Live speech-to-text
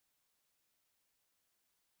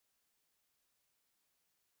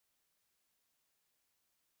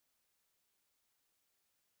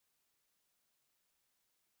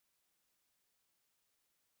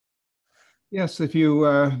Yes, if you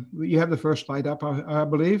you have the first slide up, I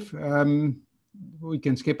believe. We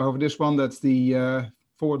can skip over this one. That's the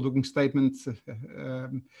forward-looking statement.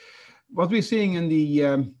 Um, what we're seeing in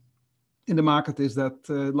the market is that,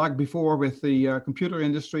 like before with the computer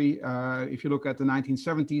industry, if you look at the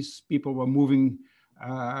 1970s, people were moving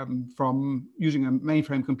from using a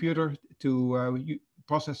mainframe computer to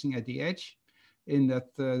processing at the edge. In that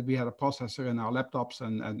we had a processor in our laptops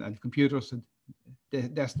and computers, and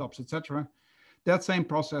desktops, etc. That same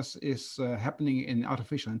process is happening in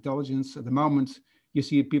artificial intelligence. At the moment, you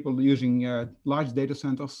see people using large data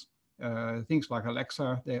centers, things like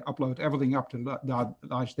Alexa. They upload everything up to the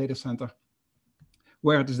large data center,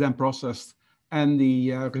 where it is then processed, and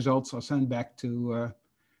the results are sent back to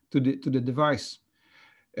the device.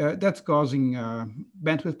 That's causing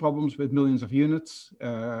bandwidth problems with millions of units.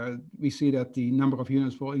 We see that the number of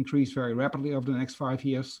units will increase very rapidly over the next 5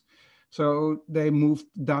 years. So they moved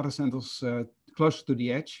data centers closer to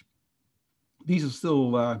the edge. These are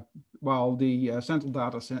still, while the central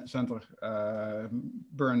data center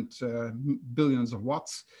burned billions of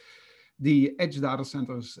watts, the edge data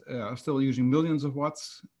centers are still using millions of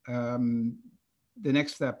watts. The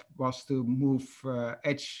next step was to move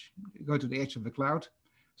go to the edge of the cloud.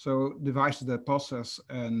 So devices that process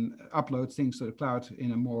and upload things to the cloud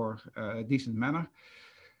in a more decent manner.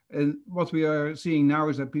 And what we are seeing now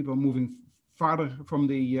is that people are moving farther from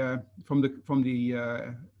the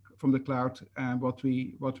cloud. And what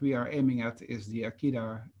we are aiming at is the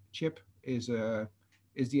Akida chip, is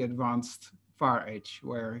the advanced far edge,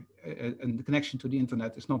 where and the connection to the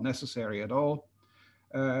internet is not necessary at all.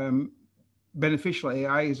 Beneficial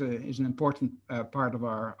AI is an important part of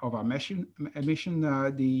our mission.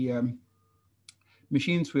 The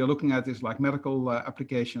machines we are looking at is like medical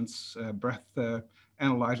applications, breath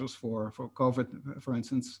analyzers for COVID, for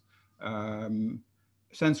instance,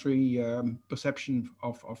 sensory perception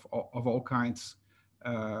of all kinds,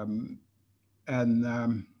 and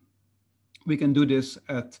we can do this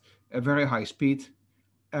at a very high speed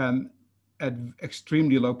and at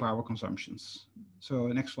extremely low power consumptions. So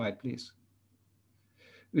next slide, please.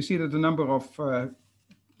 We see that the number of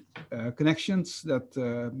connections that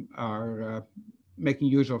are making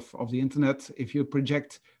use of the internet, if you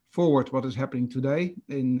project forward what is happening today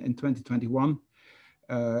in 2021,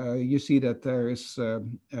 you see that there is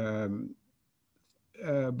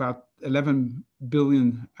about 11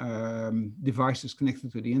 billion devices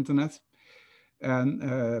connected to the internet,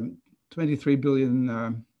 and 23 billion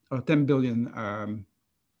or 10 billion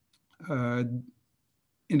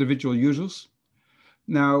individual users.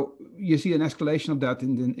 Now, you see an escalation of that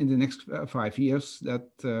in the next 5 years, that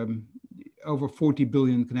over 40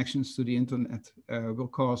 billion connections to the internet will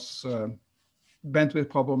cause bandwidth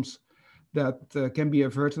problems that can be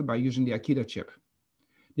averted by using the Akida chip.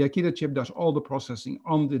 The Akida chip does all the processing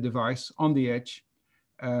on the device, on the edge,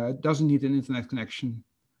 doesn't need an internet connection,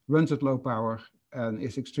 runs at low power, and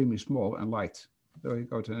is extremely small and light. So you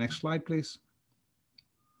go to the next slide, please.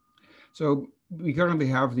 So we currently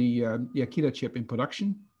have the Akida chip in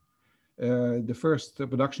production. The first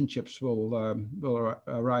production chips will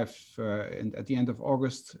arrive at the end of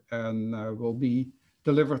August and will be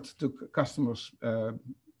delivered to customers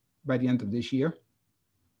by the end of this year.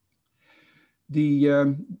 We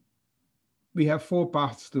have 4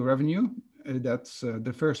 paths to revenue. That's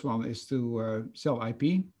the first one is to sell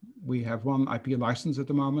IP. We have 1 IP license at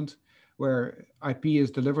the moment, where IP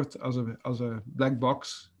is delivered as a black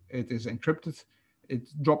box. It is encrypted.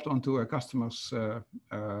 It's dropped onto a customer's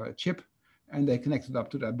chip, and they connect it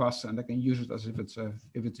up to that bus, and they can use it as if it's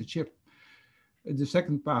a chip. The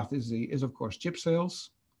second path is of course chip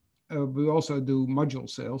sales. We also do module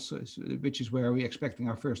sales, which is where we're expecting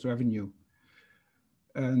our first revenue.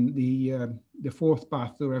 And the fourth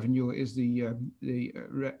path to revenue is the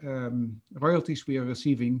royalties we are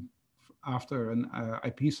receiving after an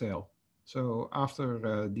IP sale. So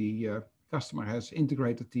after the customer has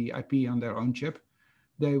integrated the IP on their own chip,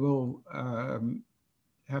 they will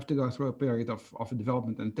have to go through a period of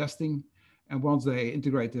development and testing. And once they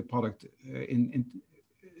integrate the product,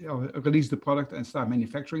 release the product and start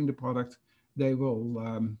manufacturing the product, they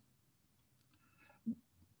will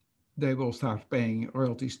start paying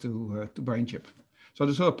royalties to BrainChip. So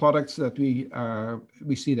the sort of products that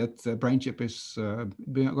we see that BrainChip is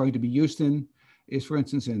going to be used in is, for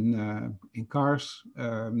instance, in cars,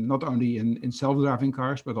 not only in self-driving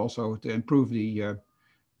cars, but also to improve the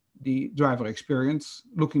driver experience.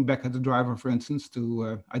 Looking back at the driver, for instance,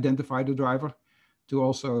 to identify the driver, to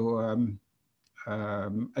also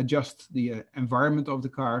adjust the environment of the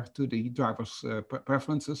car to the driver's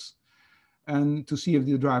preferences, and to see if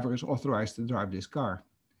the driver is authorized to drive this car.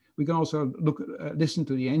 We can also listen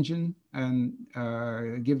to the engine and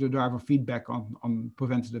give the driver feedback on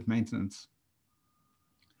preventative maintenance.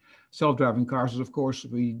 Self-driving cars is, of course,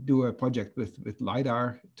 we do a project with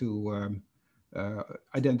LiDAR to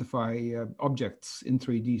identify objects in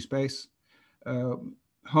 3D space.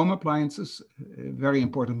 Home appliances, a very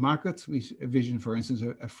important market. We envision, for instance,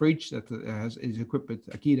 a fridge that is equipped with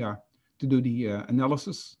Akida to do the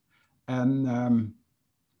analysis, and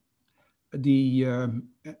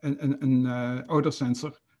an odor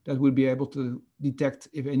sensor that will be able to detect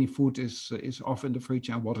if any food is off in the fridge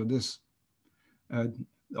and what it is.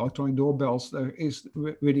 Electronic doorbells, there is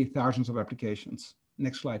really thousands of applications.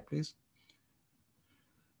 Next slide, please.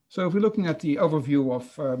 So if we're looking at the overview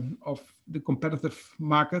of the competitive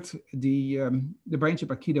market, the BrainChip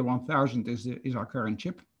Akida 1000 is our current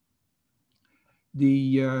chip.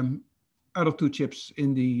 The other two chips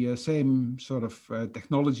in the same sort of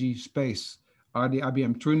technology space are the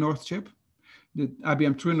IBM True North chip. The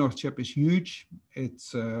IBM True North chip is huge.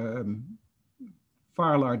 It's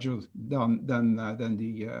far larger than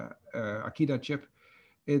the Akida chip.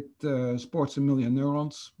 It supports 1 million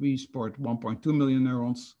neurons. We support 1.2 million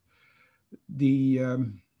neurons. The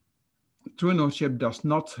True North chip does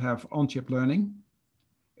not have on-chip learning.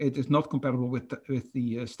 It is not compatible with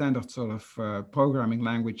the standard sort of programming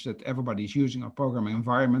language that everybody is using, or programming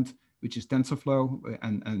environment, which is TensorFlow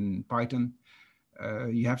and Python.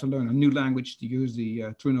 You have to learn a new language to use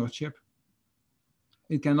the True North chip.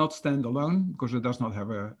 It cannot stand alone because it does not have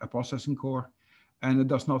a processing core, and it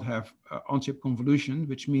does not have on-chip convolution,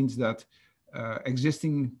 which means that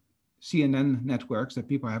existing CNN networks that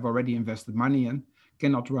people have already invested money in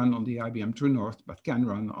cannot run on the IBM True North, but can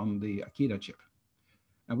run on the Akida chip.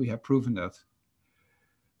 And we have proven that.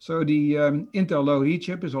 So the Intel Low-E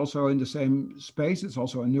chip is also in the same space. It's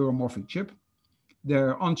also a neuromorphic chip.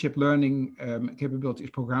 Their on-chip learning capability is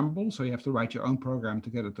programmable, so you have to write your own program to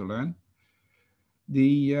get it to learn.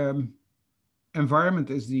 The environment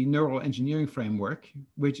is the neural engineering framework,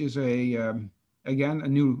 which is again, a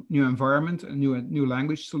new environment, a new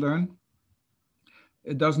language to learn.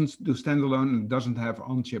 It doesn't do standalone, and it doesn't have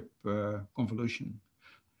on-chip convolution.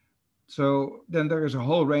 So then there is a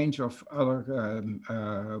whole range of other,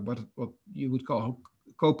 what you would call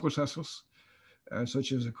co-processors,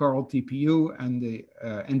 such as the Coral TPU and the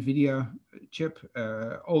NVIDIA chip.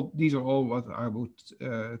 These are all what I would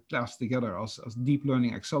class together as deep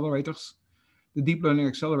learning accelerators. The deep learning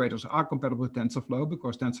accelerators are compatible with TensorFlow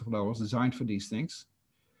because TensorFlow was designed for these things.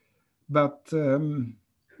 But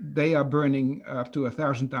they are burning up to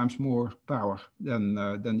 1,000 times more power than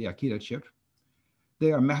the Akida chip.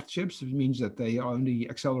 They are math chips, which means that they only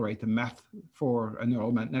accelerate the math for a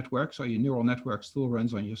neural network. So your neural network still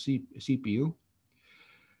runs on your CPU.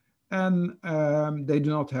 And they do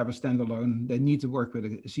not have a standalone. They need to work with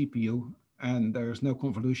a CPU, and there is no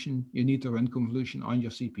convolution. You need to run convolution on your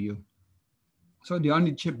CPU. So the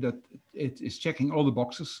only chip that it is checking all the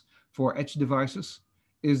boxes for edge devices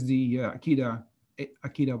is the Akida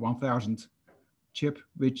 1000 chip,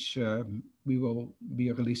 which we will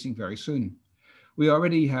be releasing very soon. We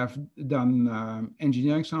already have done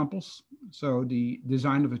engineering samples, so the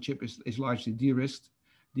design of a chip is largely de-risked.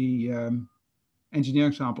 The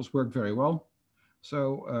engineering samples work very well,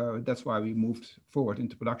 so that's why we moved forward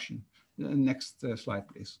into production. Next slide,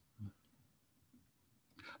 please.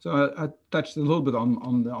 So I touched a little bit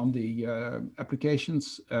on the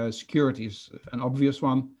applications. Security is an obvious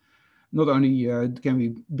one. Not only can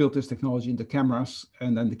we build this technology into cameras,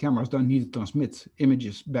 and then the cameras don't need to transmit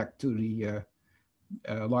images back to the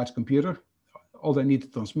large computer. All they need to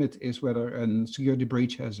transmit is whether a security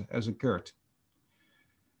breach has occurred.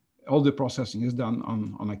 All the processing is done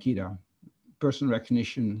on Akida. Person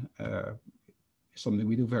recognition is something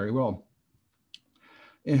we do very well.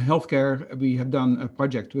 In healthcare, we have done a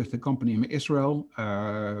project with a company in Israel.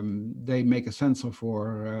 They make a sensor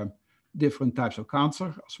for different types of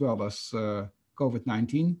cancer, as well as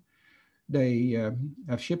COVID-19. They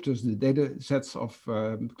have shipped us the data sets of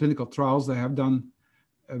clinical trials they have done.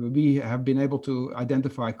 We have been able to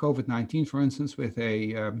identify COVID-19, for instance, with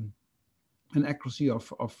an accuracy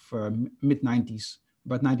of mid-90s,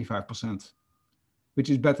 about 95%,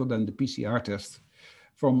 which is better than the PCR test.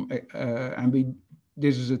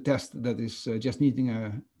 This is a test that is just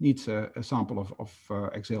needs a sample of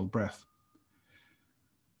exhaled breath.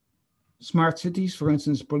 Smart cities, for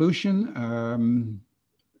instance, pollution.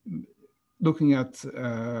 Looking at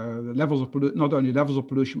levels of pollution, not only levels of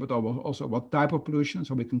pollution, but also what type of pollution,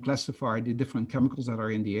 so we can classify the different chemicals that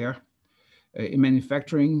are in the air. In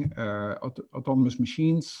manufacturing, autonomous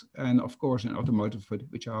machines, and of course in automotive,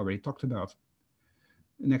 which I already talked about.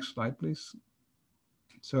 Next slide, please.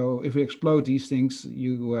 So if we explode these things,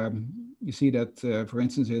 you see that, for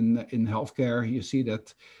instance, in healthcare, you see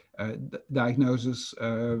that diagnosis,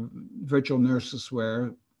 virtual nurses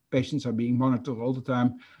where patients are being monitored all the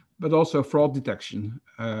time, but also fraud detection,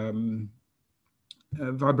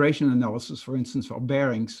 vibration analysis, for instance, for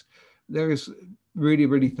bearings. There is really,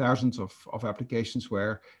 really thousands of applications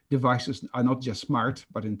where devices are not just smart,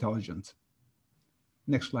 but intelligent.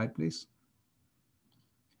 Next slide, please.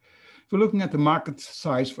 If we're looking at the market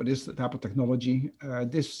size for this type of technology,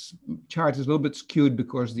 this chart is a little bit skewed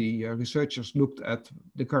because the researchers looked at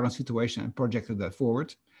the current situation and projected that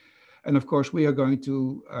forward. And of course, we are going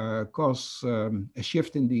to cause a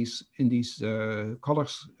shift in these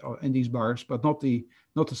colors in these bars, but not the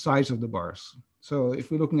size of the bars. So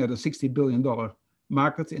if we're looking at a $60 billion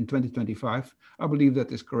market in 2025, I believe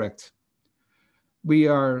that is correct. We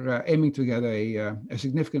are aiming to get a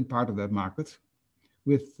significant part of that market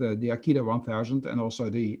with the Akida 1000 and also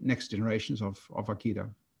the next generations of Akida.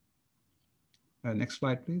 Next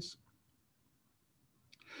slide, please.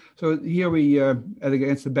 So here we,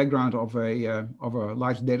 against the background of a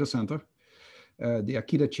large data center, the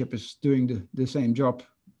Akida chip is doing the same job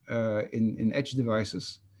in edge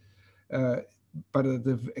devices, but at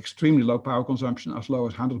the extremely low power consumption, as low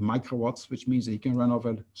as 100 microwatts, which means that you can run off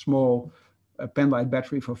a small pen-light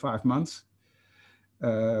battery for 5 months.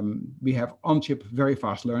 We have on-chip very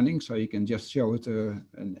fast learning, so you can just show it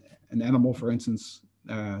an animal, for instance,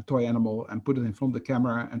 toy animal, and put it in front of the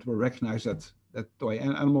camera, and it will recognize that toy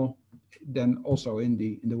animal, then also in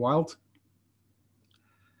the wild.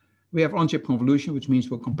 We have on-chip convolution, which means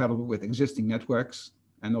we're compatible with existing networks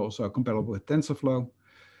and also compatible with TensorFlow.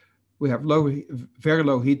 We have very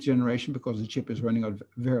low heat generation because the chip is running on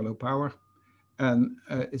very low power. And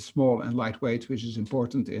it's small and lightweight, which is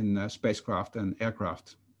important in spacecraft and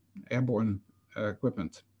aircraft, airborne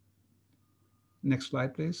equipment. Next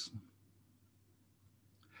slide, please.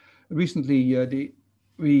 Recently,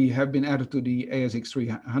 we have been added to the ASX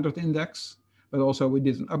 300 index, but also we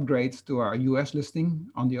did an upgrade to our US listing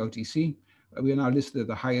on the OTC. We are now listed at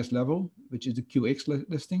the highest level, which is the QX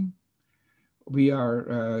listing. We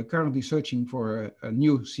are currently searching for a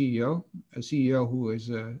new CEO, a CEO who is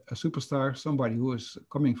a superstar, somebody who is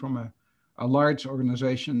coming from a large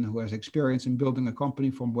organization, who has experience in building a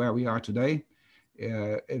company from where we are today,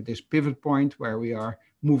 at this pivot point where we are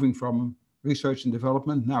moving from research and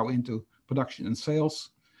development now into production and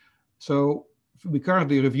sales. So we're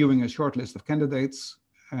currently reviewing a short list of candidates,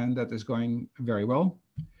 and that is going very well.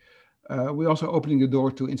 We're also opening the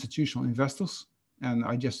door to institutional investors. And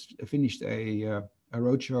I just finished a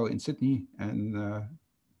roadshow in Sydney and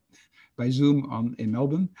by Zoom in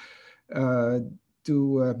Melbourne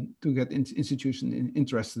to get institutions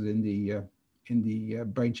interested in the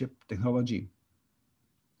BrainChip technology.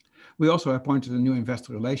 We also appointed a new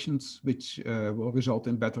investor relations, which will result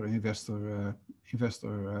in better investor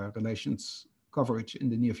relations coverage in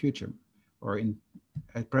the near future, or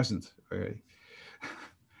at present.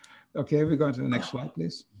 Okay, we go to the next slide,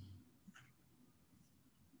 please.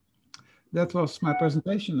 That was my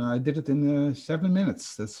presentation. I did it in 7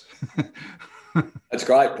 minutes. That's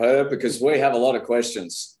great, Per, because we have a lot of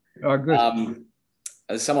questions. Oh, good.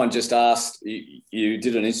 As someone just asked, you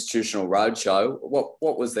did an institutional roadshow.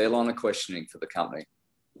 What was their line of questioning for the company?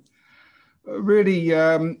 Really,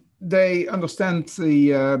 they understand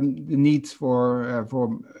the need for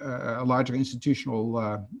a larger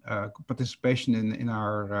institutional participation in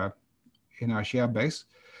our share base.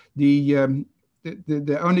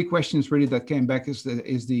 The only questions really that came back is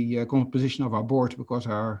the composition of our board, because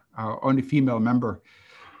our only female member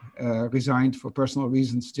resigned for personal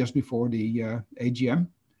reasons just before the AGM,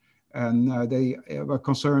 and they were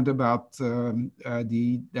concerned about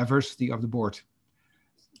the diversity of the board.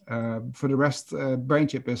 For the rest,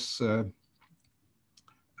 BrainChip is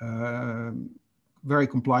very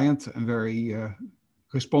compliant and very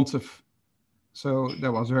responsive, so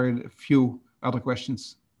there was very few other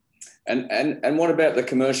questions. And what about the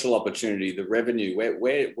commercial opportunity, the revenue?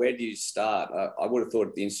 Where do you start? I would have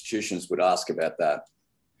thought the institutions would ask about that.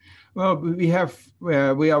 Well,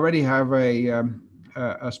 we already have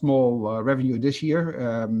a small revenue this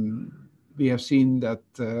year. We have seen that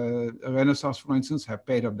Renaissance, for instance, have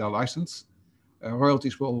paid up their license.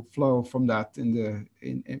 Royalties will flow from that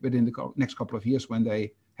within the next couple of years when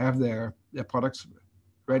they have their products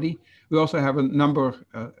ready. We also have a number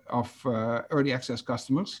of early access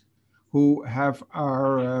customers who have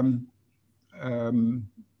our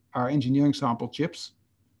engineering sample chips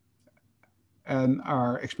and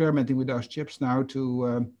are experimenting with those chips now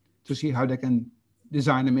to see how they can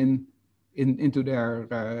design them into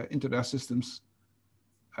their systems.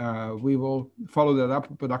 We will follow that up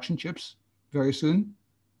with production chips very soon.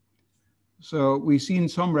 So we've seen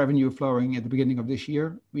some revenue flowing at the beginning of this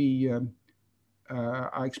year. We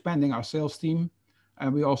are expanding our sales team,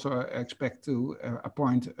 and we also expect to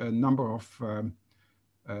appoint a number of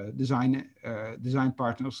design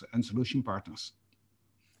partners and solution partners.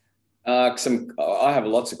 I have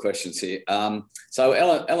lots of questions here. So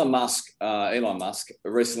Elon Musk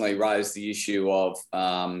recently raised the issue of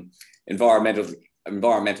environmental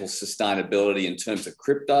sustainability in terms of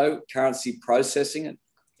cryptocurrency processing. It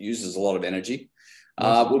uses a lot of energy.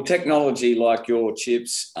 Yes. Will technology like your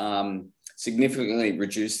chips significantly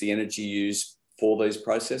reduce the energy used for these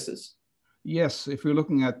processes? Yes, if you're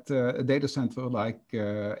looking at a data center like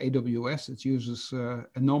AWS, it uses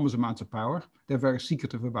enormous amounts of power. They're very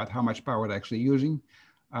secretive about how much power they're actually using.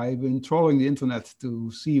 I've been trawling the internet to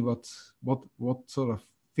see what sort of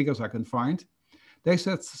figures I can find. They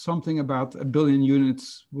said something about 1 billion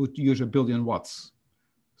units would use 1 billion watts.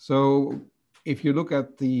 So if you look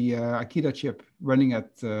at the Akida chip running at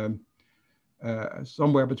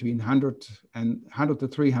somewhere between 100 to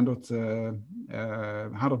 300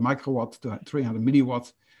 100 microwatt to 300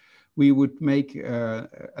 milliwatt, we would make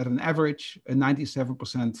at an average a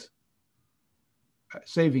 97%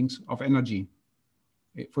 savings of energy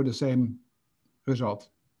for the same result.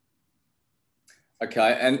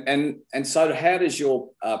 Okay, and so how does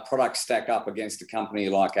your product stack up against a company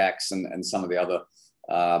like Axe and some of the other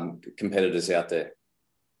competitors out there?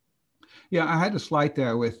 Yeah, I had a slide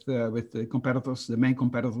there with the competitors, the main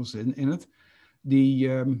competitors in it.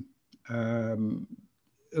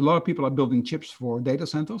 A lot of people are building chips for data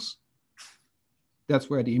centers. That's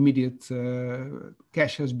where the immediate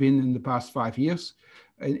cash has been in the past 5 years.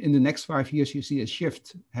 In the next 5 years, you see a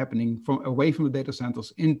shift happening away from the data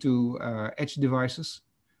centers into edge devices,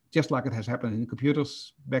 just like it has happened in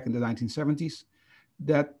computers back in the 1970s.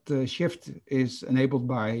 That shift is enabled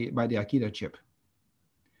by the Akida chip.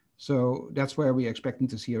 So that's where we're expecting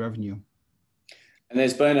to see a revenue. And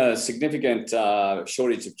there's been a significant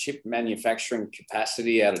shortage of chip manufacturing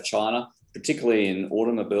capacity out of China, particularly in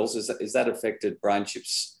automobiles. Is that affected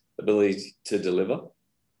BrainChip's ability to deliver?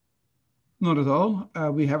 Not at all.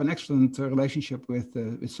 We have an excellent relationship with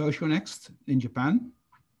Socionext in Japan.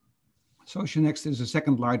 Socionext is the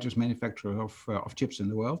second largest manufacturer of chips in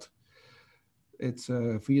the world. It's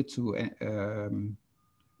Fujitsu.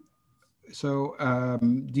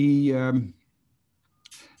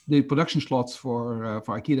 The production slots for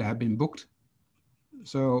Akida have been booked,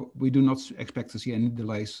 so we do not expect to see any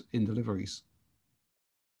delays in deliveries.